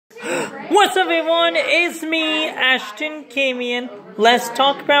What's up, everyone? It's me, Ashton Camion. Let's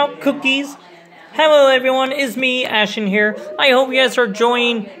talk about cookies. Hello, everyone. It's me, Ashton here. I hope you guys are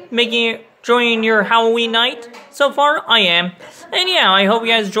enjoying your Halloween night. So far, I am. And yeah, I hope you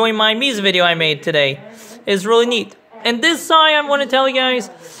guys enjoy my music video I made today. It's really neat. And this time, I want to tell you guys,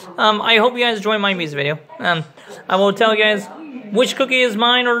 I hope you guys enjoy my music video. I will tell you guys which cookie is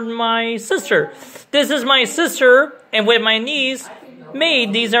mine or my sister. This is my sister, and with my niece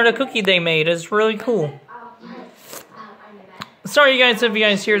made. These are the cookies they made. It's really cool. Sorry, you guys, if you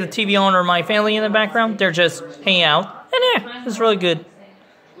guys hear the TV on or my family in the background. They're just hanging out. And yeah, it's really good.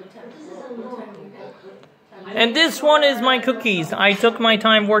 And this one is my cookies. I took my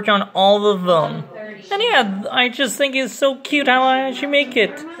time working on all of them. And yeah, I just think it's so cute how I actually make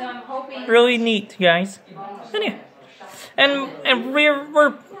it. Really neat, guys. And yeah. And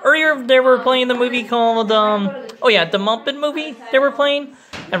earlier they were playing the movie called, the Muppet movie they were playing.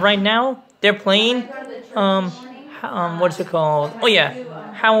 And right now, they're playing, what's it called? Oh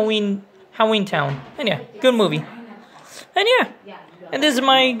yeah, Halloween Town. And yeah, good movie. And yeah. And this is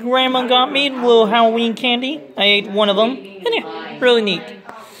my grandma got me, little Halloween candy. I ate one of them. And yeah, really neat.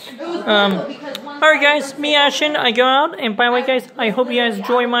 Alright guys, me Ashton, I go out. And by the way guys, I hope you guys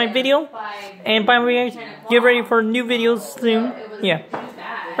enjoy my video. And by the way guys, get ready for new videos soon. Yeah.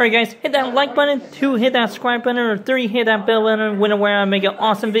 Alright guys, hit that like button, 2 hit that subscribe button, or 3 hit that bell button whenever I make an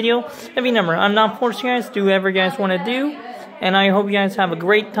awesome video. Every number, I'm not forcing you guys to do whatever you guys want to do. And I hope you guys have a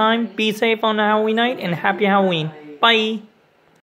great time. Be safe on the Halloween night and happy Halloween. Bye.